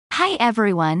Hi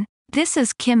everyone, this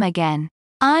is Kim again.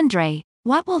 Andre,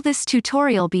 what will this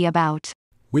tutorial be about?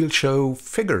 We'll show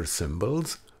figure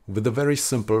symbols with a very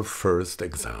simple first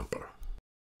example.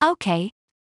 Okay.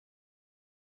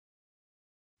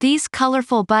 These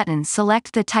colorful buttons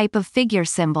select the type of figure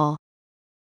symbol.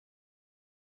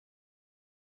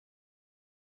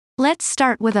 Let's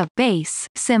start with a base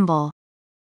symbol.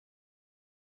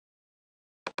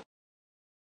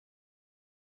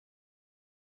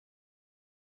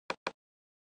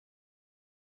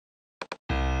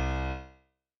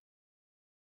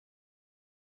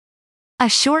 A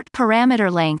short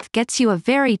parameter length gets you a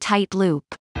very tight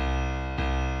loop.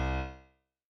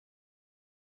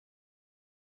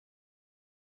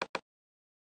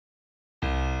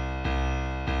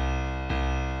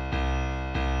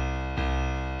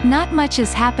 Not much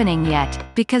is happening yet,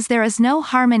 because there is no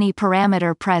harmony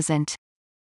parameter present.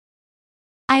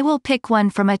 I will pick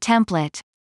one from a template.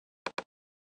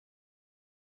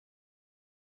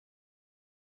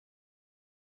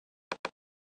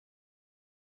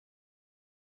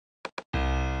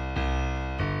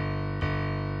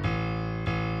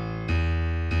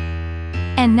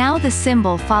 And now the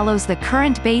symbol follows the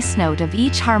current bass note of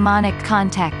each harmonic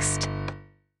context.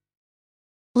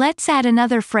 Let's add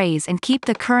another phrase and keep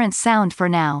the current sound for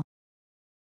now.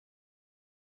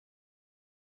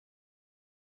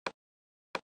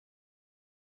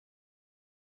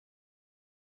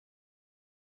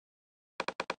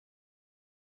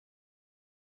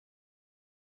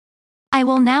 I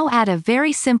will now add a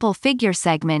very simple figure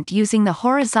segment using the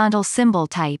horizontal symbol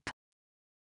type.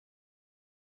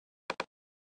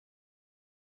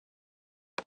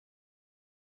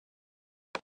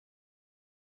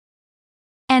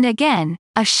 And again,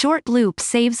 a short loop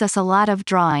saves us a lot of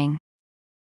drawing.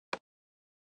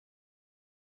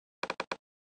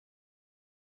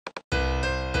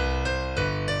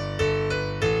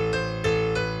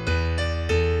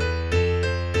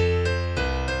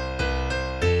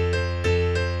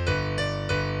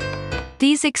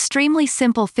 These extremely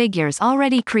simple figures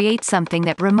already create something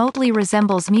that remotely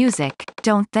resembles music,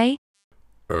 don't they?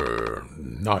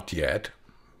 Not yet,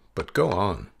 but go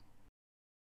on.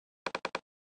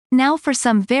 Now for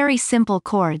some very simple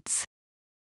chords.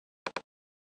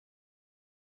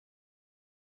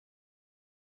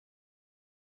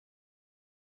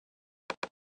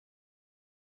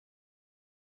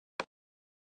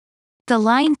 The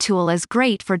line tool is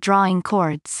great for drawing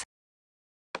chords.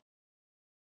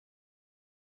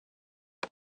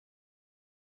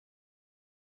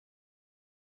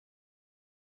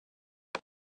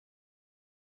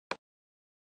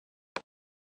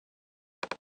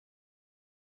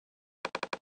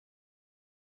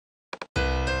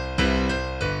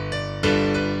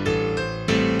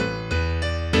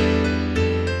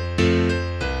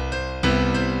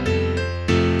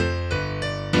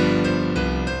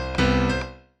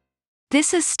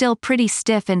 This is still pretty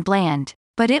stiff and bland,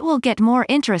 but it will get more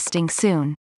interesting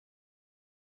soon.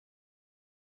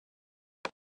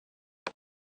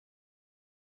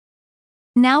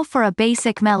 Now for a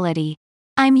basic melody.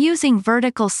 I'm using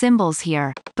vertical symbols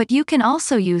here, but you can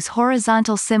also use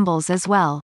horizontal symbols as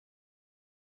well.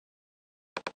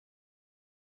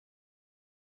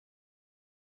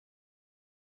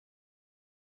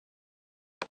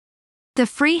 The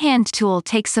freehand tool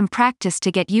takes some practice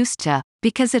to get used to,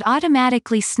 because it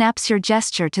automatically snaps your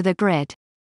gesture to the grid.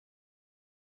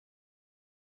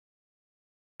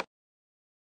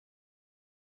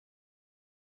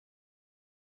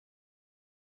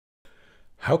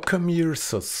 How come you're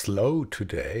so slow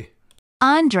today?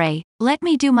 Andre, let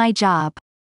me do my job.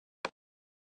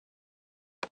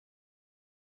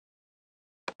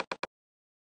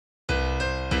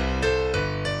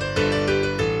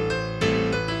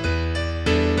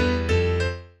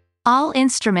 All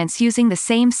instruments using the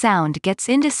same sound gets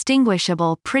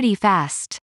indistinguishable pretty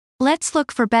fast. Let's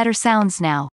look for better sounds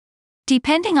now.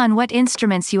 Depending on what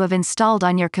instruments you have installed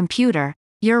on your computer,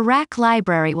 your rack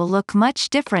library will look much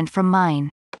different from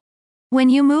mine. When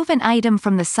you move an item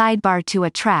from the sidebar to a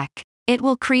track, it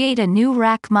will create a new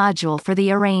rack module for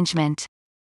the arrangement.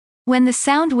 When the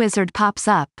sound wizard pops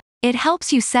up, it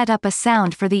helps you set up a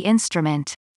sound for the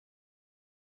instrument.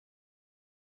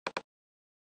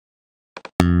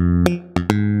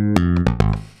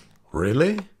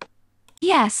 Really?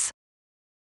 Yes.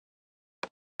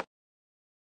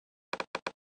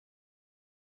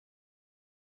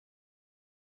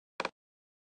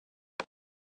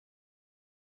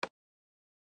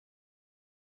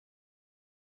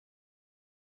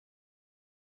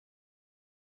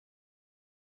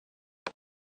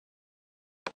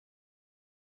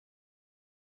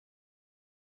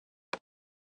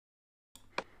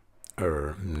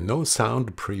 No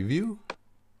sound preview?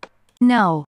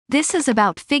 No, this is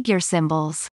about figure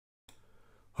symbols.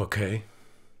 Okay.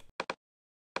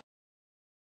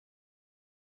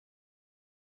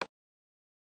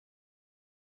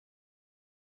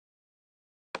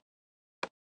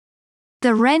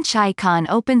 The wrench icon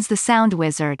opens the sound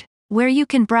wizard, where you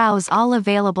can browse all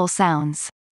available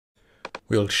sounds.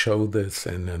 We'll show this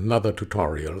in another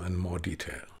tutorial in more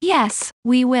detail. Yes,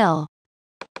 we will.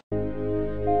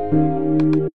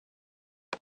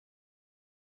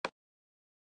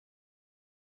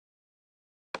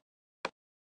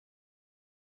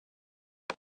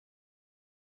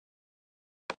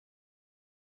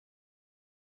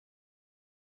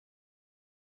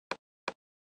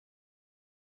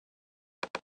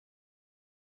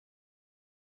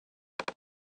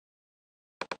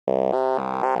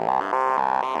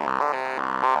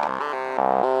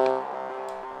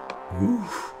 Ooh,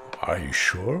 are you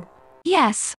sure?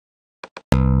 Yes.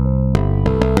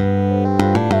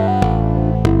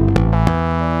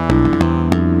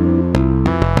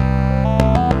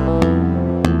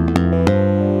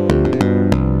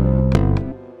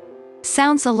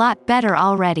 Sounds a lot better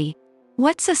already.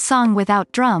 What's a song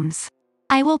without drums?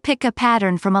 I will pick a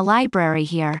pattern from a library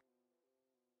here.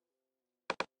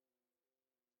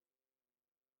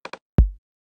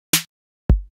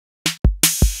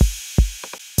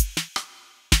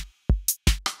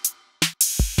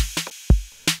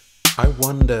 I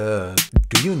wonder,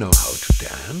 do you know how to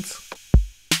dance?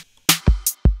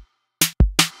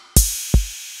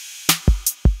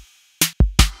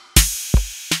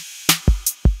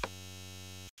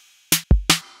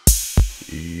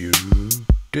 You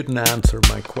didn't answer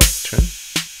my question.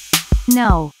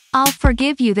 No, I'll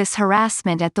forgive you this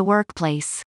harassment at the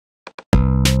workplace.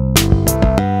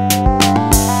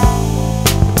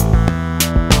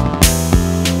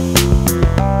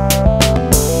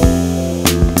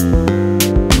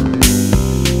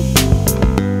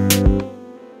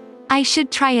 I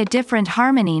should try a different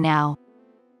harmony now.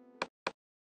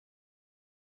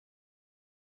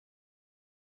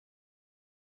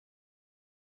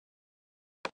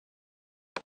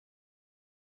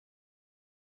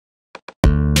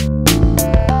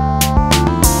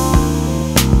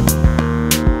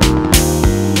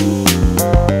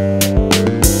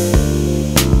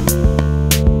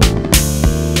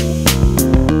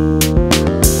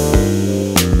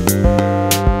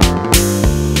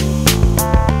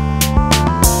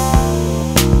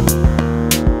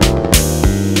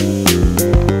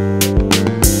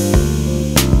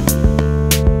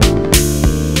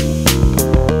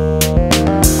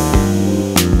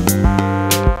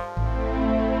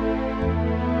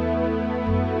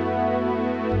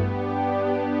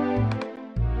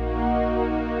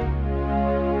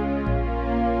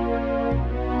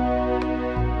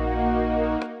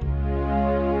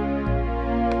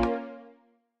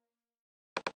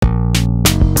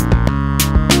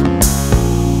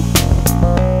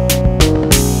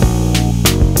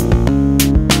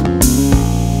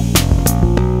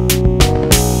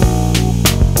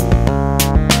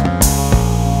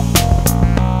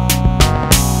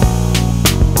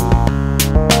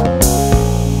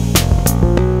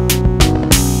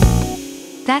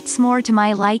 That's more to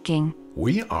my liking.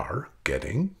 We are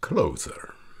getting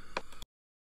closer.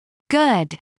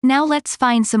 Good. Now let's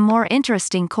find some more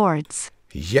interesting chords.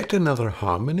 Yet another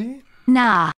harmony?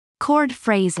 Nah, chord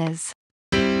phrases.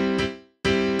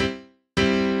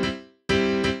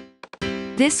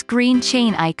 This green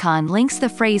chain icon links the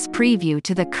phrase preview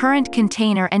to the current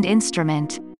container and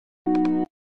instrument.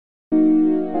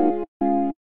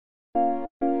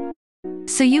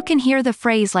 So you can hear the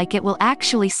phrase like it will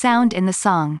actually sound in the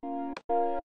song.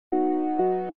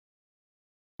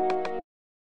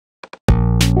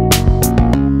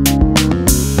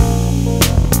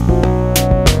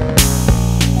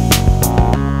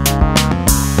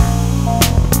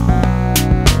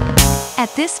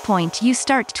 At this point you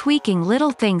start tweaking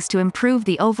little things to improve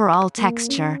the overall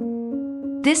texture.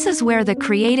 This is where the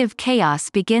creative chaos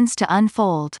begins to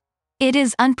unfold. It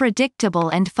is unpredictable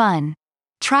and fun.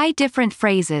 Try different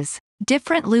phrases,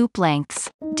 different loop lengths,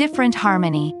 different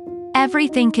harmony.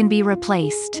 Everything can be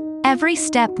replaced. Every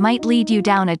step might lead you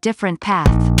down a different path.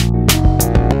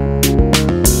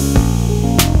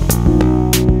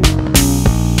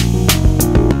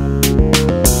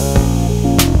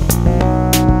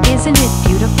 Isn't it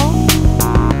beautiful?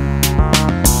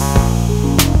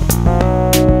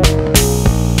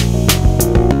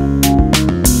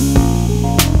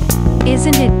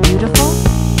 Isn't it beautiful?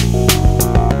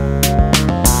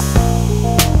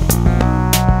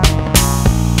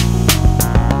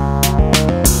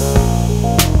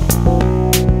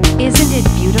 Isn't it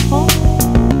beautiful?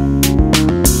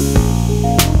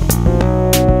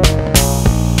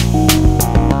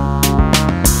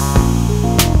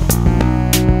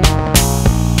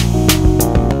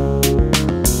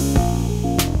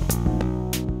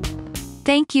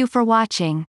 Thank you for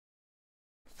watching.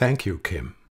 Thank you,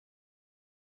 Kim.